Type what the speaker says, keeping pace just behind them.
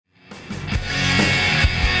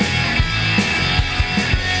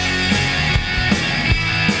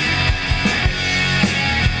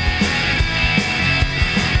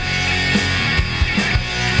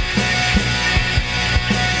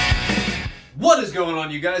What is going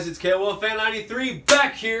on, you guys? It's KOL Fan 93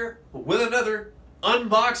 back here with another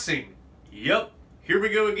unboxing. Yep, here we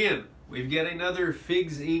go again. We've got another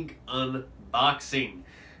Figs Inc. unboxing.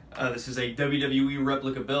 This is a WWE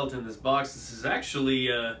replica belt in this box. This is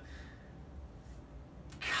actually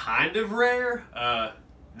kind of rare.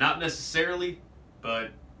 Not necessarily,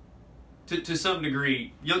 but to some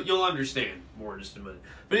degree, you'll understand more in just a minute.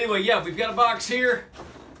 But anyway, yeah, we've got a box here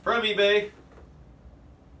from eBay.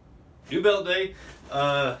 New belt day.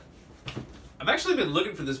 I've actually been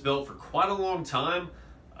looking for this belt for quite a long time.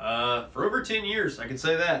 For over 10 years, I can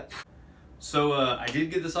say that. So I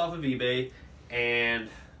did get this off of eBay, and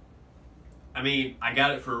I mean, I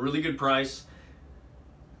got it for a really good price.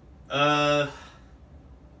 I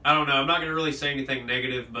don't know, I'm not going to really say anything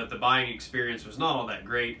negative, but the buying experience was not all that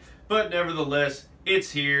great. But nevertheless,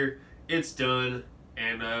 it's here, it's done,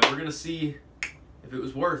 and we're going to see if it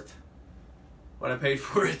was worth what I paid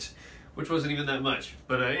for it, which wasn't even that much.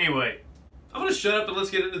 But anyway, I'm going to shut up and let's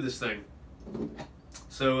get into this thing.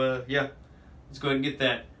 So yeah, let's go ahead and get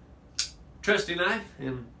that trusty knife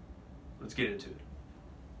and let's get into it.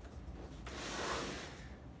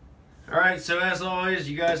 Alright, so as always,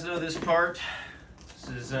 you guys know this part. This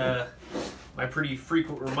is my pretty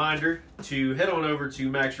frequent reminder to head on over to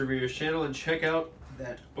Max Revere's channel and check out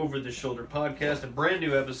that Over the Shoulder podcast. A brand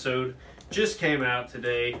new episode just came out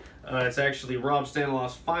today. It's actually Rob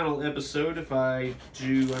Staniloff's final episode, if I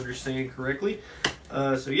do understand correctly.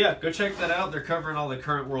 So yeah, go check that out. They're covering all the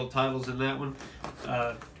current world titles in that one.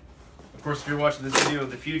 Of course, if you're watching this video in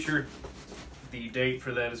the future, the date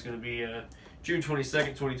for that is going to be June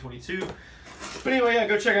 22nd, 2022. But anyway, yeah,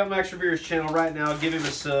 go check out Max Revere's channel right now. Give him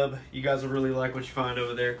a sub. You guys will really like what you find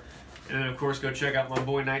over there. And then, of course, go check out my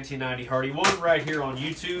boy 1990 Hardy 1 right here on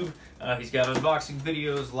YouTube. He's got unboxing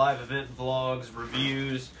videos, live event vlogs,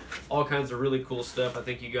 reviews, all kinds of really cool stuff. I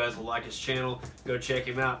think you guys will like his channel. Go check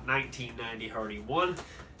him out, 1990 Hardy 1.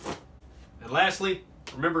 And lastly,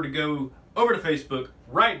 remember to go over to Facebook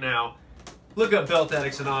right now, look up Belt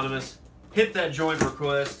Addicts Anonymous, hit that join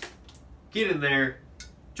request, get in there,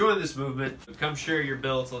 join this movement, come share your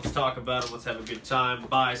belts, let's talk about them, let's have a good time,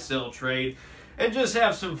 buy, sell, trade, and just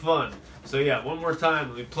have some fun. So yeah, one more time,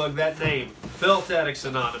 let me plug that name, Belt Addicts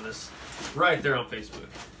Anonymous, right there on Facebook.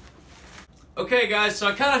 Okay guys, so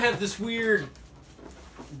I kind of have this weird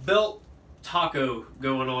belt taco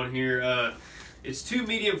going on here. It's two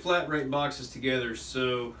medium flat rate boxes together,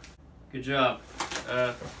 so good job.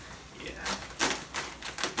 Yeah.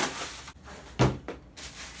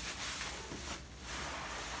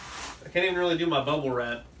 I can't even really do my bubble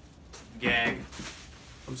wrap gag.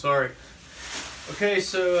 I'm sorry. Okay,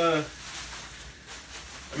 so,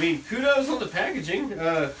 I mean, kudos on the packaging.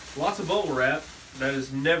 Lots of bubble wrap. That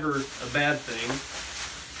is never a bad thing.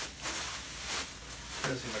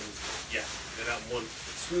 Let's see if I can, yeah, get out one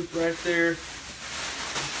swoop right there.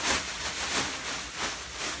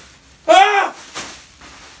 Ah!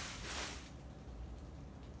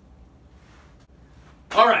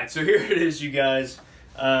 Alright, so here it is, you guys.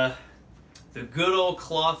 The good old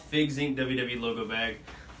cloth Figs Inc. WWE logo bag.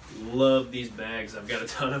 Love these bags. I've got a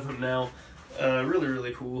ton of them now. Really,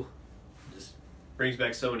 really cool. Just brings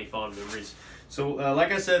back so many fond memories. So,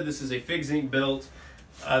 like I said, this is a Figs Inc. belt.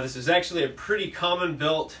 This is actually a pretty common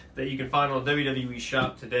belt that you can find on WWE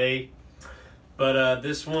shop today. But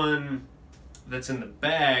this one that's in the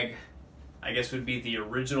bag, I guess would be the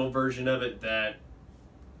original version of it that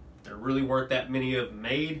there really weren't that many of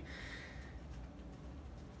made.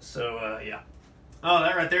 So, yeah. Oh,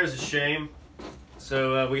 that right there is a shame.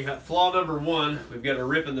 So, we have flaw number one. We've got a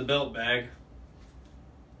rip in the belt bag.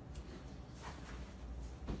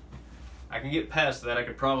 I can get past that. I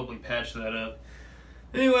could probably patch that up.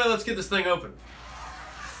 Anyway, let's get this thing open.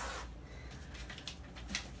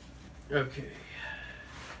 Okay.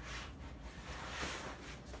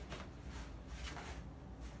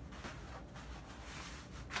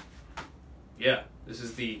 Yeah, this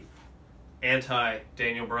is the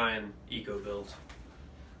anti-Daniel Bryan Eco belt.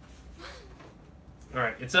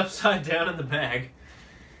 Alright, it's upside down in the bag.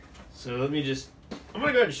 So let me just, I'm going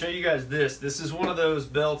to go ahead and show you guys this. This is one of those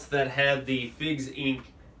belts that had the Figs Inc.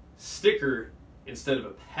 sticker instead of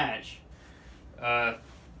a patch. I'm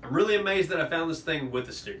really amazed that I found this thing with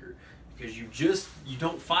a sticker, because you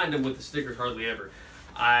don't find them with the stickers hardly ever.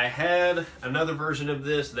 I had another version of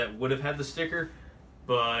this that would have had the sticker,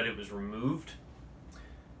 but it was removed.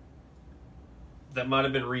 That might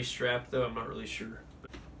have been restrapped though, I'm not really sure.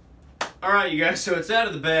 Alright, you guys, so it's out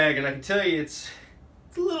of the bag, and I can tell you it's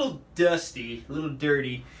a little dusty, a little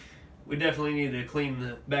dirty. We definitely need to clean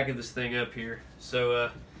the back of this thing up here.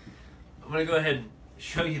 So I'm going to go ahead and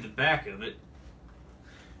show you the back of it.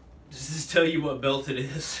 This is just tell you what belt it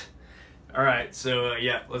is. Alright, so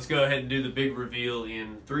yeah, let's go ahead and do the big reveal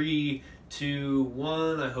in 3, 2,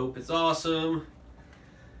 1. I hope it's awesome.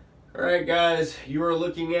 Alright guys, you are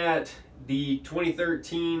looking at the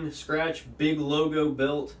 2013 Scratch Big Logo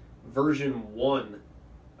Belt version 1.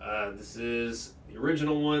 This is the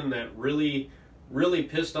original one that really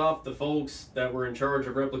pissed off the folks that were in charge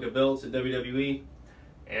of replica belts at WWE,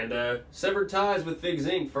 and severed ties with Figs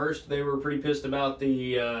Inc. First, they were pretty pissed about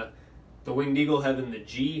the Winged Eagle having the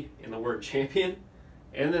G in the word champion,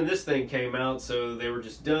 and then this thing came out, so they were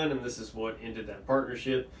just done, and this is what ended that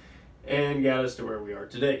partnership and got us to where we are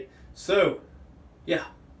today. So, yeah,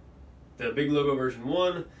 the Big Logo version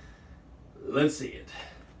 1, let's see it.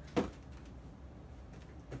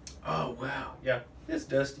 Oh, wow, yeah, it's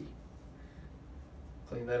dusty.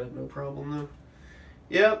 Clean that up, no problem, though.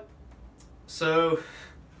 Yep, so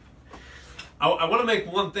I want to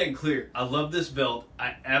make one thing clear. I love this belt.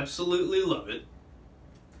 I absolutely love it.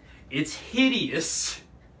 It's hideous.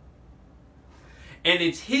 And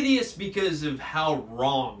it's hideous because of how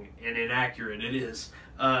wrong and inaccurate it is.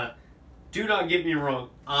 Do not get me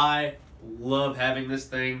wrong. I love having this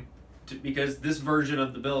thing because this version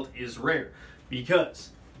of the belt is rare.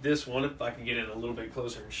 Because this one, if I can get it a little bit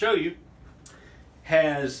closer and show you,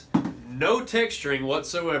 has no texturing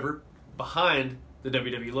whatsoever behind the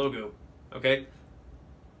WWE logo. Okay?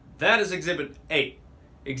 That is Exhibit A.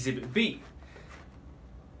 Exhibit B.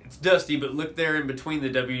 It's dusty, but look there in between the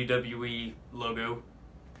WWE logo.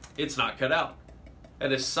 It's not cut out.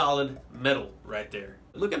 That is solid metal right there.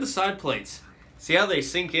 Look at the side plates. See how they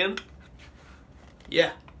sink in?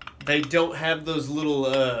 Yeah. They don't have those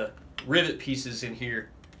little rivet pieces in here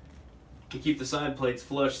to keep the side plates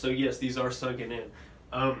flush, so yes, these are sunken in.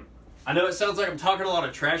 I know it sounds like I'm talking a lot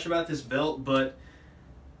of trash about this belt, but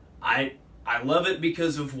I love it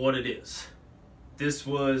because of what it is. This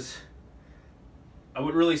was, I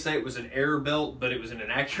wouldn't really say it was an error belt, but it was an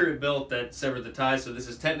inaccurate belt that severed the ties, so this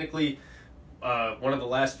is technically one of the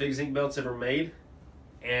last Figs Inc. belts ever made,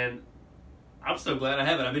 and I'm so glad I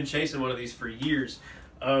have it. I've been chasing one of these for years.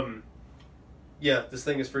 Yeah, this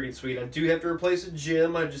thing is freaking sweet. I do have to replace a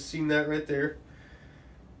gem. I just seen that right there.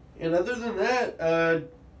 And other than that,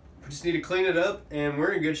 we just need to clean it up, and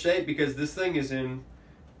we're in good shape because this thing is in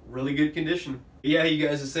really good condition. Yeah, you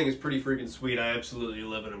guys, this thing is pretty freaking sweet. I absolutely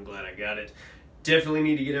love it. I'm glad I got it. Definitely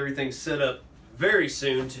need to get everything set up very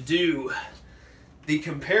soon to do the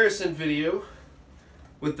comparison video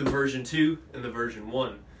with the version 2 and the version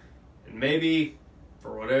 1. And maybe,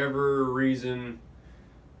 for whatever reason,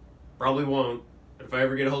 probably won't. If I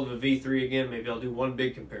ever get a hold of a V3 again, maybe I'll do one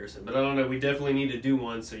big comparison. But I don't know, we definitely need to do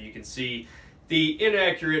one so you can see the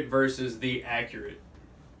inaccurate versus the accurate.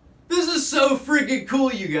 This is so freaking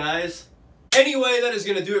cool, you guys. Anyway, that is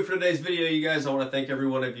going to do it for today's video, you guys. I want to thank every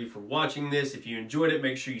one of you for watching this. If you enjoyed it,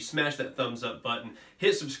 make sure you smash that thumbs up button,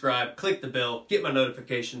 hit subscribe, click the bell, get my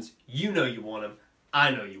notifications. You know you want them.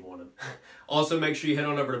 I know you want them. Also, make sure you head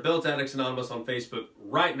on over to Belt Addicts Anonymous on Facebook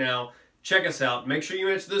right now. Check us out. Make sure you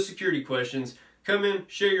answer those security questions. Come in,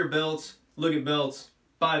 share your belts, look at belts,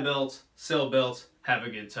 buy belts, sell belts, have a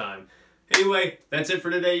good time. Anyway, that's it for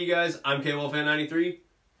today, you guys. I'm KWolfan93,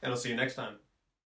 and I'll see you next time.